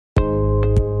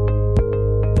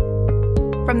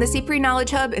From the CPRE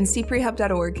Knowledge Hub and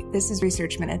cprehub.org, this is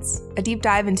Research Minutes, a deep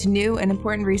dive into new and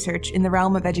important research in the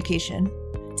realm of education.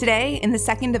 Today, in the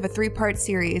second of a three-part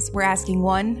series, we're asking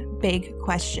one big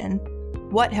question.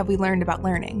 What have we learned about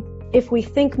learning? If we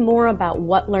think more about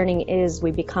what learning is,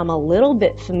 we become a little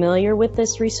bit familiar with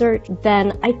this research,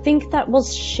 then I think that will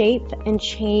shape and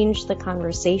change the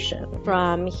conversation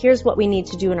from here's what we need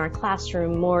to do in our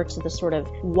classroom more to the sort of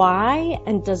why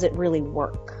and does it really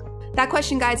work? That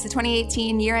question guides the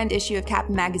 2018 year-end issue of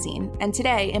Kappan Magazine, and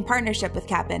today, in partnership with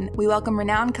Kappan, we welcome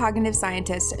renowned cognitive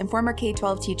scientist and former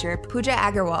K-12 teacher Pooja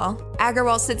Agarwal.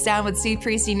 Agarwal sits down with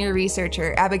CPRE senior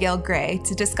researcher Abigail Gray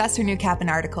to discuss her new Kappan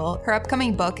article, her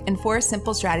upcoming book, and 4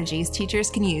 simple strategies teachers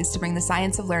can use to bring the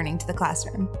science of learning to the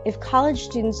classroom. If college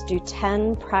students do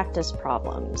 10 practice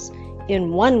problems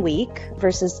in 1 week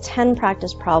versus 10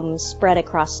 practice problems spread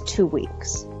across 2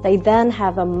 weeks, they then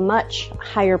have a much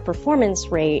higher performance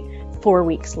rate 4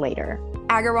 weeks later.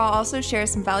 Agarwal also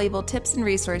shares some valuable tips and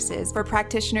resources for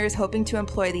practitioners hoping to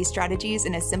employ these strategies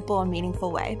in a simple and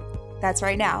meaningful way. That's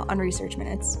right now on Research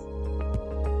Minutes.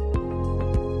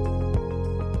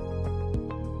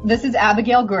 This is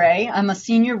Abigail Gray. I'm a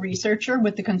senior researcher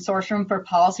with the Consortium for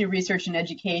Policy Research and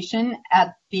Education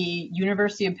at the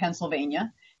University of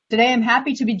Pennsylvania. Today, I'm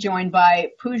happy to be joined by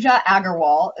Pooja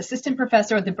Agarwal, assistant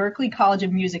professor at the Berklee College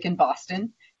of Music in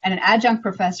Boston, and an adjunct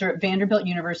professor at Vanderbilt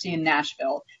University in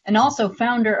Nashville, and also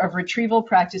founder of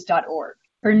retrievalpractice.org.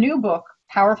 Her new book,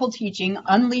 Powerful Teaching,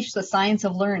 Unleash the Science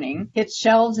of Learning, hits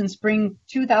shelves in spring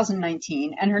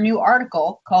 2019, and her new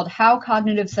article, called How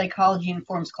Cognitive Psychology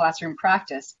Informs Classroom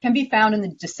Practice, can be found in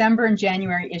the December and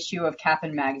January issue of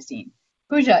Kappan Magazine.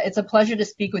 Pooja, it's a pleasure to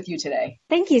speak with you today.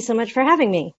 Thank you so much for having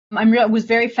me. I was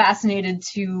very fascinated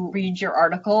to read your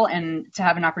article and to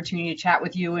have an opportunity to chat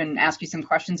with you and ask you some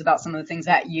questions about some of the things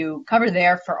that you cover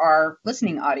there for our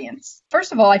listening audience.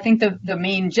 First of all, I think the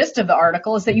main gist of the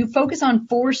article is that you focus on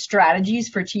 4 strategies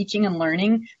for teaching and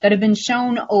learning that have been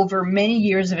shown over many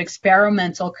years of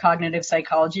experimental cognitive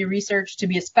psychology research to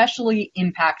be especially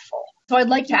impactful. So I'd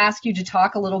like to ask you to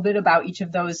talk a little bit about each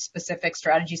of those specific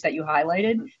strategies that you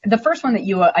highlighted. The first one that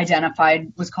you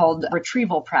identified was called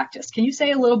retrieval practice. Can you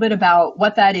say a little bit about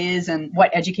what that is and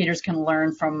what educators can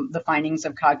learn from the findings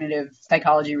of cognitive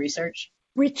psychology research?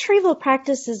 Retrieval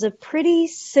practice is a pretty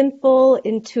simple,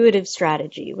 intuitive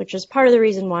strategy, which is part of the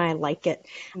reason why I like it.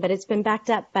 But it's been backed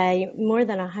up by more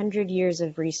than 100 years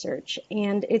of research.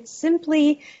 And it's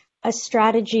simply a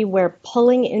strategy where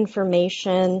pulling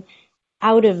information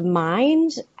out of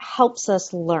mind helps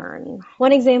us learn.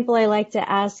 One example I like to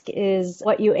ask is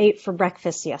what you ate for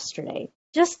breakfast yesterday.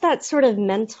 Just that sort of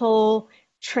mental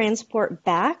transport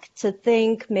back to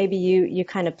think maybe you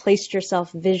kind of placed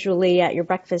yourself visually at your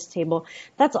breakfast table.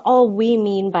 That's all we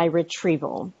mean by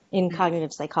retrieval in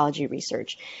cognitive psychology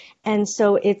research. And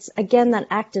so it's, again, that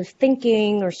active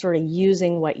thinking or sort of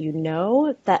using what you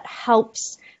know that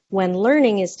helps when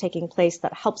learning is taking place,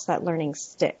 that helps that learning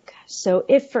stick. So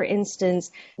if, for instance,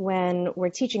 when we're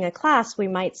teaching a class, we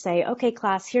might say, okay,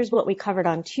 class, here's what we covered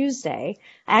on Tuesday.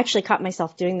 I actually caught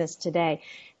myself doing this today.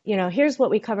 Here's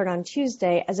what we covered on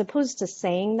Tuesday, as opposed to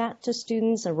saying that to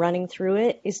students and running through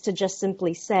it, is to just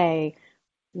simply say,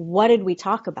 what did we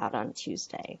talk about on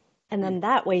Tuesday? And then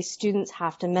that way, students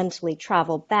have to mentally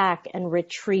travel back and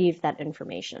retrieve that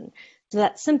information. So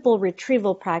that simple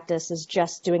retrieval practice is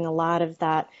just doing a lot of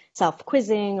that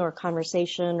self-quizzing or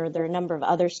conversation, or there are a number of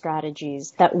other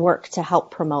strategies that work to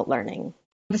help promote learning.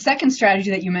 The second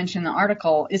strategy that you mentioned in the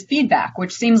article is feedback,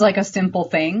 which seems like a simple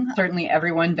thing. Certainly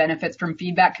everyone benefits from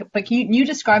feedback, but can you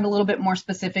describe a little bit more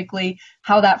specifically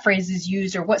how that phrase is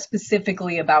used, or what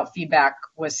specifically about feedback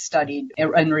was studied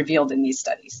and revealed in these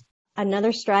studies?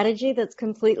 Another strategy that's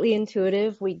completely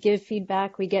intuitive. We give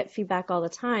feedback, we get feedback all the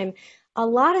time. A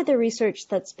lot of the research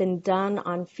that's been done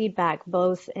on feedback,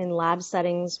 both in lab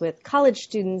settings with college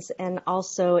students and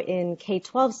also in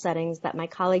K-12 settings that my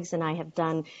colleagues and I have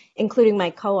done, including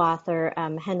my co-author,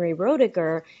 Henry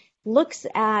Roediger, looks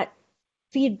at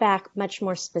feedback much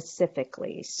more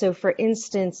specifically. So for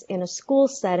instance, in a school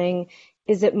setting,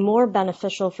 is it more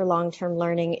beneficial for long-term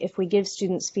learning if we give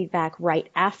students feedback right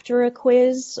after a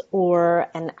quiz, or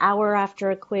an hour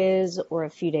after a quiz, or a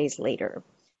few days later?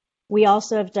 We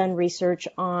also have done research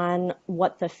on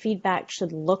what the feedback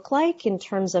should look like in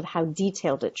terms of how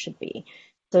detailed it should be.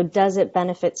 So does it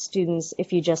benefit students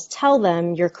if you just tell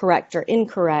them you're correct or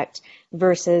incorrect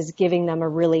versus giving them a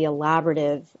really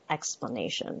elaborative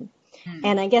explanation?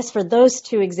 And I guess for those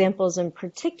 2 examples in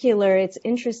particular, it's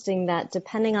interesting that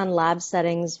depending on lab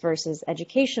settings versus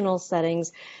educational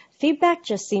settings, feedback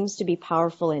just seems to be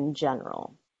powerful in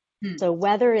general. So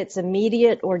whether it's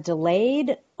immediate or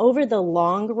delayed, over the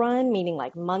long run, meaning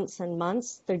like months and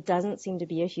months, there doesn't seem to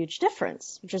be a huge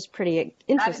difference, which is pretty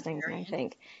interesting, I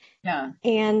think. Yeah.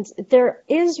 And there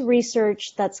is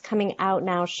research that's coming out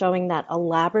now showing that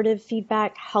elaborative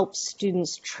feedback helps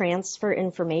students transfer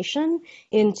information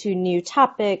into new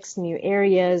topics, new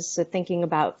areas. So thinking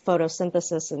about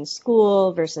photosynthesis in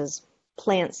school versus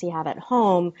plants you have at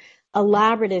home,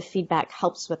 elaborative feedback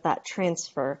helps with that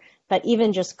transfer. But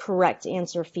even just correct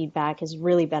answer feedback is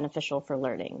really beneficial for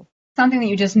learning. Something that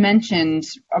you just mentioned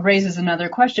raises another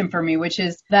question for me, which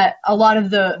is that a lot of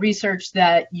the research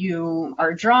that you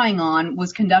are drawing on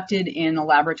was conducted in a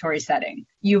laboratory setting.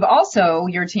 You've also,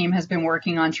 your team has been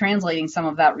working on translating some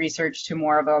of that research to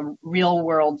more of a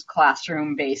real-world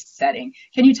classroom-based setting.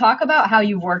 Can you talk about how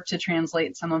you've worked to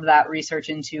translate some of that research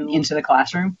into the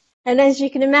classroom? And as you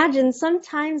can imagine,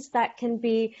 sometimes that can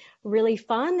be really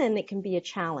fun and it can be a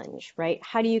challenge, right?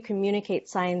 How do you communicate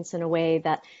science in a way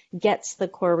that gets the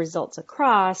core results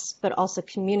across, but also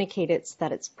communicates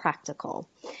that it's practical?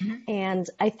 Mm-hmm. And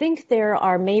I think there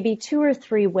are maybe 2 or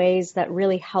 3 ways that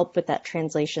really help with that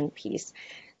translation piece.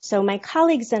 So my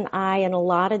colleagues and I, and a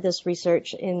lot of this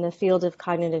research in the field of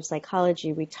cognitive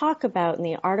psychology we talk about in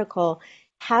the article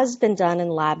has been done in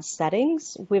lab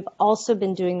settings. We've also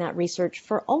been doing that research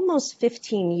for almost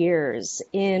 15 years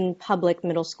in public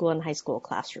middle school and high school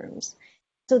classrooms.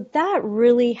 So that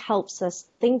really helps us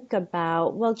think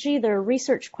about, well, gee, there are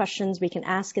research questions we can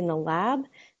ask in the lab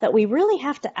that we really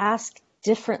have to ask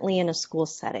differently in a school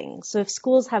setting. So if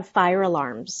schools have fire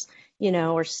alarms,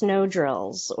 or snow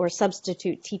drills or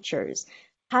substitute teachers,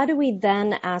 how do we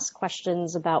then ask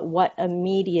questions about what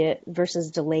immediate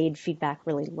versus delayed feedback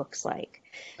really looks like?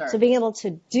 Sure. So being able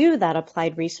to do that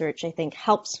applied research, I think,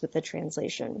 helps with the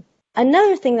translation.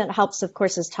 Another thing that helps, of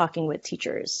course, is talking with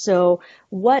teachers. So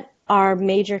what are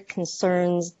major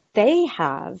concerns they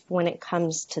have when it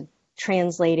comes to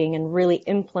translating and really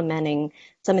implementing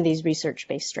some of these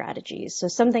research-based strategies? So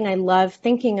something I love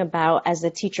thinking about as a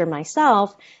teacher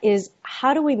myself is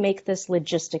how do we make this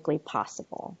logistically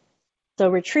possible? So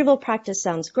retrieval practice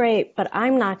sounds great, but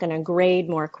I'm not going to grade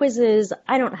more quizzes.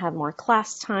 I don't have more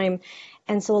class time.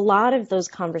 And so a lot of those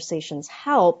conversations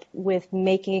help with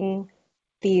making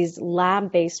these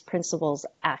lab-based principles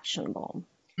actionable.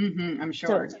 Mm-hmm, I'm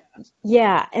sure. So,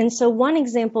 yeah. And so one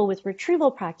example with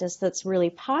retrieval practice that's really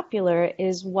popular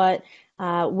is what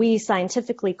we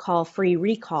scientifically call free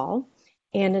recall.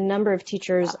 And a number of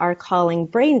teachers are calling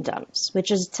brain dumps,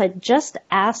 which is to just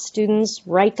ask students,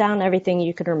 write down everything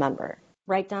you can remember.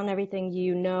 Write down everything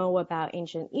you know about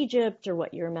ancient Egypt or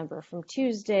what you remember from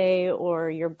Tuesday or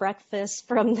your breakfast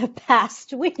from the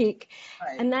past week.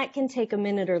 Right. And that can take a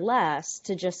minute or less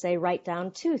to just say, write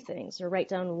down 2 things or write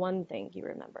down 1 thing you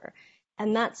remember.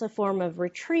 And that's a form of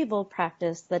retrieval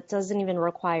practice that doesn't even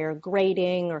require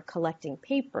grading or collecting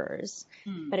papers,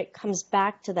 but it comes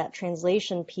back to that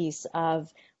translation piece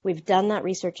of we've done that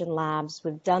research in labs,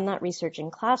 we've done that research in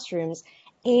classrooms,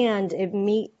 and it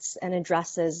meets and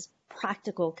addresses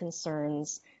practical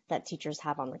concerns that teachers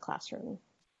have on the classroom.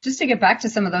 Just to get back to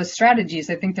some of those strategies,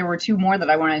 I think there were 2 more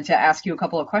that I wanted to ask you a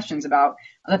couple of questions about.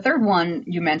 The third one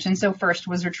you mentioned, so first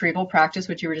was retrieval practice,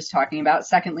 which you were just talking about.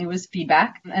 Secondly was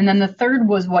feedback. And then the third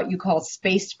was what you call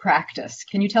spaced practice.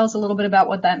 Can you tell us a little bit about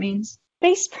what that means?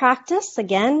 Spaced practice,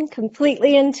 again,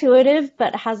 completely intuitive,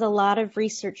 but has a lot of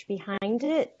research behind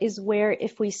it, is where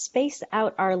if we space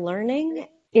out our learning,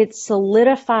 it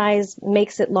solidifies,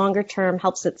 makes it longer term,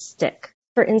 helps it stick.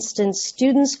 For instance,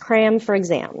 students cram for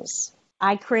exams.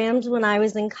 I crammed when I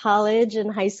was in college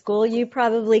and high school. You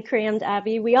probably crammed,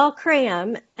 Abby. We all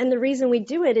cram. And the reason we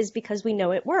do it is because we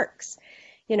know it works.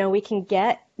 We can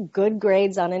get good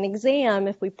grades on an exam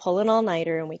if we pull an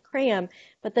all-nighter and we cram.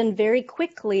 But then very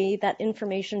quickly, that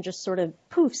information just sort of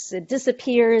poofs. It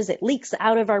disappears. It leaks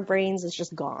out of our brains. It's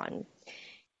just gone.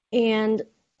 And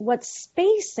what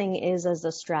spacing is as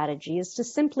a strategy is to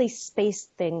simply space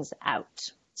things out.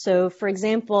 So, for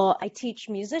example, I teach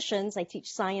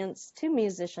science to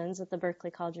musicians at the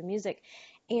Berklee College of Music,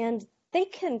 and they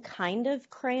can kind of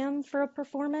cram for a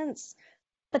performance,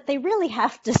 but they really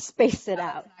have to space it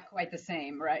out. It's not quite the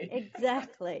same, right?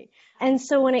 Exactly. And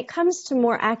so when it comes to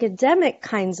more academic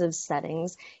kinds of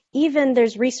settings, even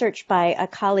there's research by a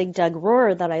colleague, Doug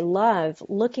Rohrer, that I love,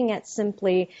 looking at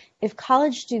simply if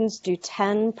college students do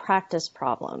 10 practice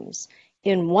problems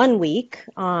in 1 week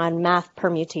on math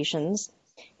permutations,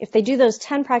 if they do those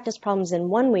 10 practice problems in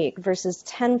 1 week versus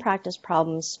 10 practice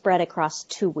problems spread across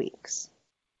 2 weeks.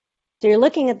 So you're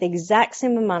looking at the exact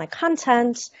same amount of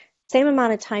content, same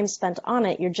amount of time spent on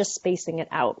it, you're just spacing it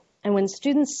out. And when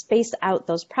students space out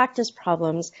those practice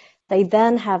problems, they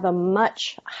then have a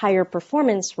much higher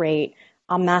performance rate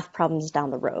on math problems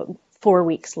down the road, 4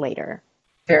 weeks later.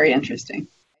 Very interesting.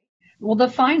 Well, the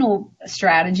final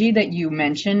strategy that you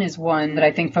mentioned is one that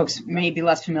I think folks may be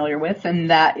less familiar with, and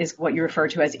that is what you refer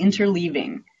to as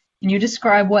interleaving. Can you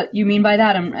describe what you mean by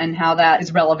that and how that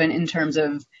is relevant in terms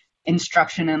of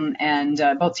instruction and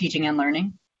both teaching and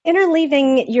learning?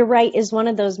 Interleaving, you're right, is one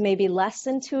of those maybe less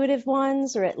intuitive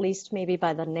ones, or at least maybe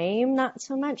by the name, not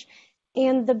so much.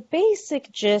 And the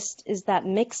basic gist is that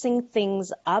mixing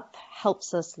things up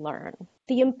helps us learn.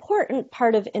 The important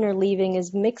part of interleaving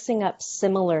is mixing up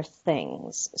similar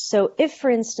things. So if, for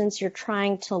instance, you're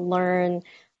trying to learn,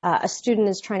 a student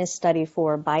is trying to study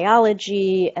for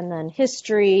biology and then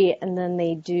history, and then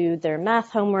they do their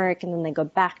math homework, and then they go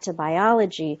back to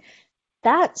biology,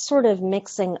 that sort of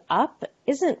mixing up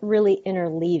isn't really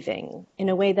interleaving in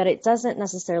a way that it doesn't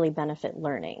necessarily benefit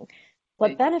learning.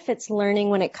 What benefits learning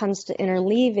when it comes to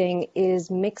interleaving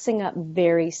is mixing up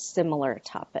very similar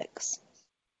topics.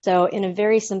 So in a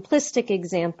very simplistic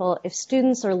example, if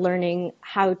students are learning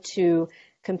how to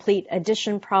complete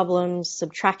addition problems,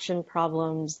 subtraction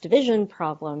problems, division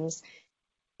problems,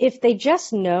 if they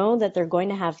just know that they're going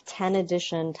to have 10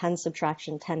 addition, 10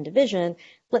 subtraction, 10 division,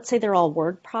 let's say they're all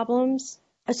word problems,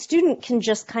 a student can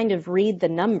just kind of read the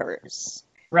numbers.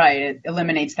 Right, it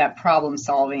eliminates that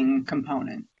problem-solving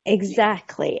component.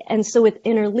 Exactly. And so with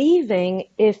interleaving,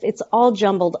 if it's all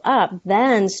jumbled up,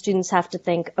 then students have to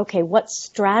think, okay, what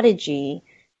strategy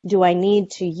do I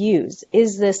need to use?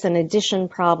 Is this an addition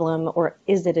problem or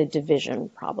is it a division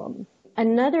problem?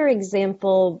 Another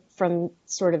example from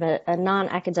sort of a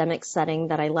non-academic setting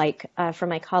that I like from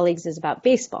my colleagues is about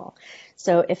baseball.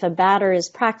 So if a batter is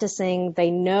practicing,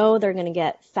 they know they're going to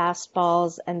get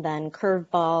fastballs and then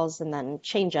curveballs and then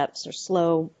changeups or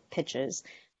slow pitches.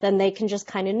 Then they can just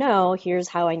kind of know, here's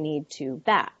how I need to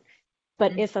bat.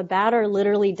 But if a batter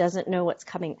literally doesn't know what's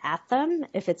coming at them,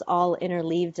 if it's all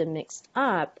interleaved and mixed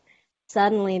up,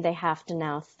 suddenly they have to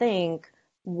now think,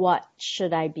 what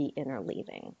should I be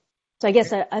interleaving? So I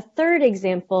guess a third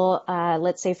example,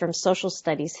 let's say from social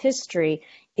studies history,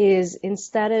 is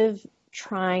instead of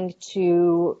trying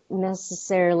to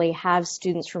necessarily have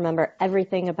students remember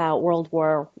everything about World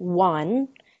War I and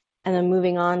then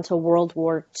moving on to World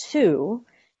War II,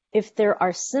 if there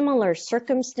are similar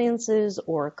circumstances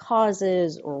or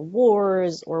causes or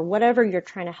wars or whatever you're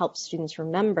trying to help students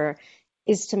remember,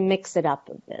 is to mix it up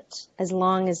a bit, as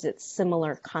long as it's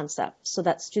similar concepts, so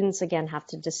that students, again, have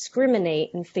to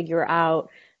discriminate and figure out,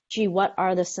 gee, what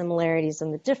are the similarities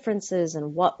and the differences,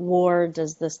 and what war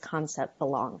does this concept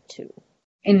belong to?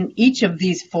 In each of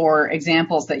these four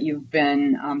examples that you've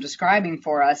been describing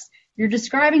for us, you're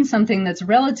describing something that's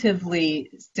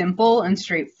relatively simple and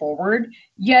straightforward,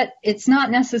 yet it's not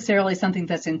necessarily something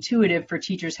that's intuitive for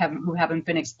teachers who haven't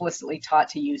been explicitly taught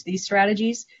to use these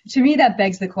strategies. To me, that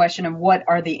begs the question of what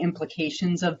are the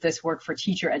implications of this work for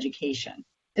teacher education?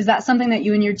 Is that something that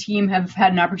you and your team have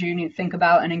had an opportunity to think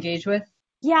about and engage with?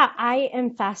 Yeah, I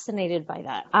am fascinated by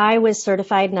that. I was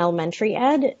certified in elementary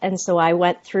ed, and so I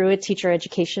went through a teacher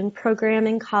education program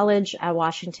in college at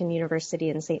Washington University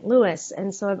in St. Louis.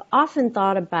 And so I've often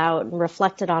thought about and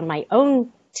reflected on my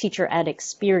own teacher ed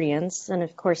experience. And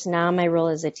of course, now my role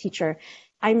as a teacher,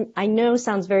 I know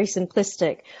sounds very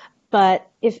simplistic, but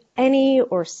if any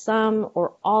or some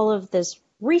or all of this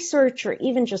research or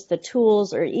even just the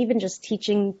tools or even just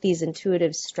teaching these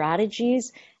intuitive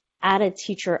strategies at a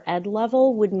teacher ed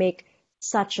level would make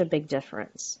such a big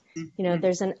difference. You know,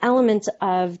 there's an element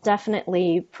of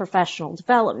definitely professional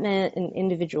development in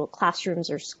individual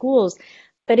classrooms or schools,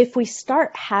 but if we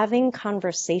start having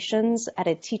conversations at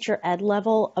a teacher ed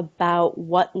level about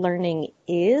what learning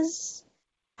is,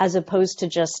 as opposed to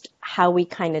just how we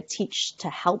kind of teach to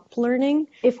help learning.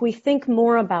 If we think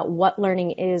more about what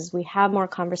learning is, we have more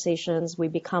conversations, we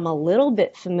become a little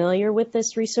bit familiar with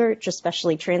this research,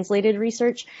 especially translated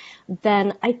research,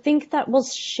 then I think that will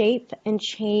shape and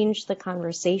change the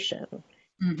conversation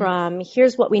from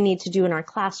here's what we need to do in our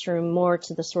classroom more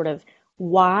to the sort of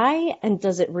why and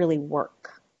does it really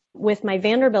work? With my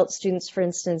Vanderbilt students, for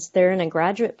instance, they're in a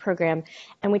graduate program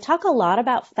and we talk a lot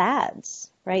about fads.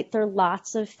 Right? There are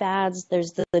lots of fads.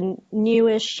 There's the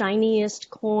newest,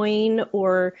 shiniest coin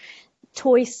or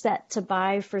toy set to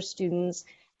buy for students,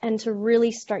 and to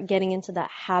really start getting into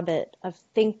that habit of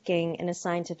thinking in a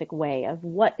scientific way of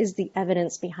what is the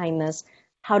evidence behind this,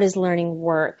 how does learning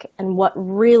work, and what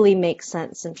really makes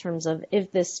sense in terms of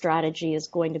if this strategy is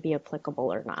going to be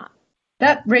applicable or not.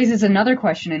 That raises another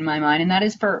question in my mind, and that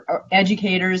is for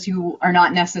educators who are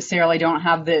not necessarily don't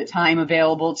have the time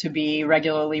available to be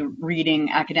regularly reading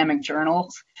academic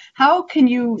journals. How can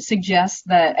you suggest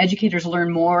that educators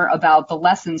learn more about the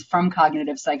lessons from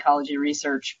cognitive psychology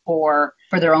research for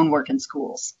their own work in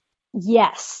schools?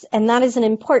 Yes, and that is an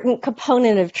important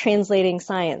component of translating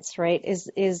science, right?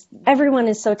 Is everyone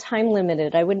is so time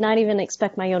limited. I would not even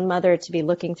expect my own mother to be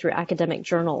looking through academic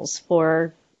journals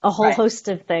for a whole host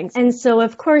of things. And so,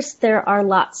 of course, there are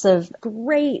lots of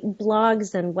great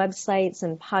blogs and websites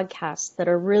and podcasts that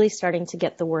are really starting to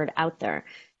get the word out there.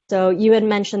 So you had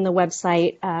mentioned the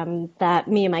website that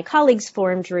me and my colleagues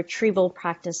formed,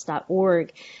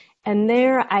 retrievalpractice.org. And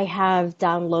there I have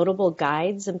downloadable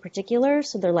guides in particular.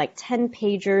 So they're like 10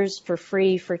 pagers for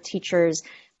free for teachers.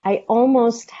 I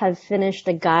almost have finished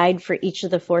a guide for each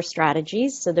of the 4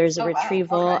 strategies. So there's a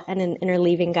retrieval and an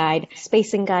interleaving guide,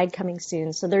 spacing guide coming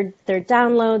soon. So they're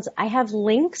downloads. I have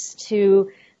links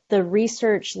to the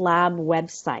research lab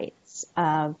websites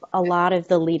of a lot of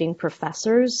the leading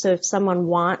professors. So if someone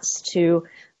wants to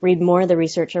read more of the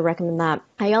research, I recommend that.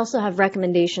 I also have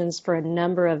recommendations for a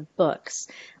number of books.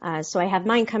 So I have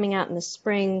mine coming out in the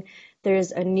spring.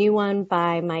 There's a new one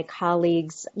by my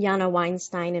colleagues, Jana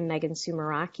Weinstein and Megan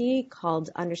Sumeraki, called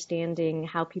Understanding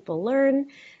How People Learn.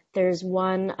 There's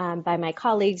one by my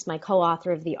colleagues, my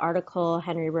co-author of the article,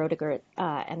 Henry Roediger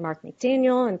and Mark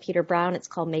McDaniel and Peter Brown. It's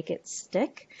called Make It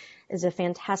Stick. Is a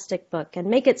fantastic book. And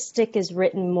Make It Stick is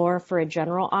written more for a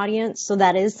general audience. So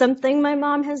that is something my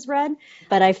mom has read,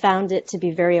 but I found it to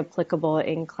be very applicable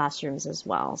in classrooms as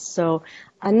well. So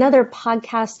another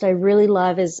podcast I really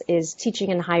love is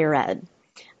Teaching in Higher Ed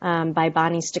by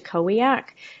Bonnie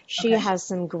Stachowiak. She has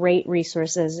some great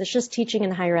resources. It's just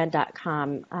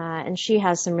teachinginhighered.com. And she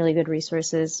has some really good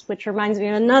resources, which reminds me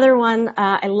of another one.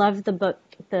 I love the book,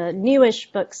 the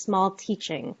newish book, Small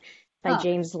Teaching, by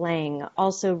James Lang,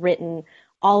 also written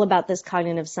all about this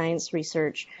cognitive science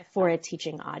research for a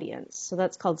teaching audience. So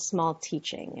that's called Small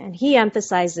Teaching. And he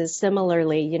emphasizes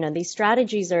similarly, these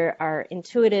strategies are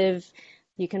intuitive.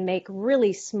 You can make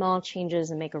really small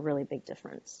changes and make a really big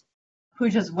difference.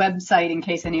 Pooja's website, in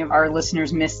case any of our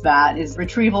listeners missed that, is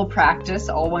Retrieval Practice,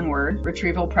 all one word,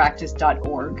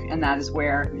 retrievalpractice.org. And that is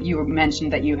where you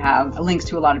mentioned that you have links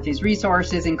to a lot of these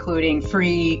resources, including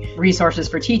free resources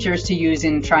for teachers to use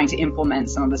in trying to implement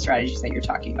some of the strategies that you're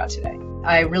talking about today.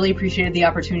 I really appreciated the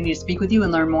opportunity to speak with you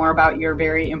and learn more about your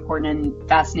very important and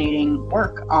fascinating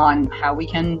work on how we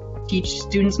can teach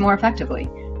students more effectively.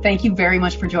 Thank you very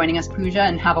much for joining us, Pooja,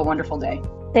 and have a wonderful day.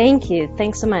 Thank you.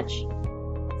 Thanks so much.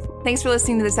 Thanks for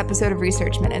listening to this episode of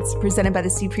Research Minutes, presented by the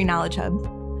CPRE Knowledge Hub.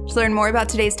 To learn more about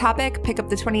today's topic, pick up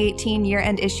the 2018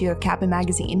 year-end issue of Kappan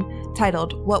Magazine,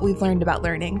 titled What We've Learned About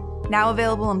Learning, now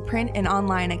available in print and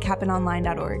online at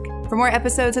kappanonline.org. For more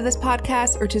episodes of this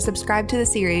podcast or to subscribe to the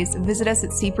series, visit us at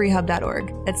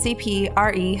cprehub.org. That's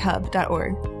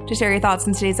cprehub.org. To share your thoughts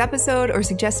on today's episode or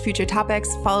suggest future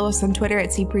topics, follow us on Twitter at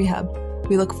cprehub.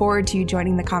 We look forward to you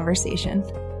joining the conversation.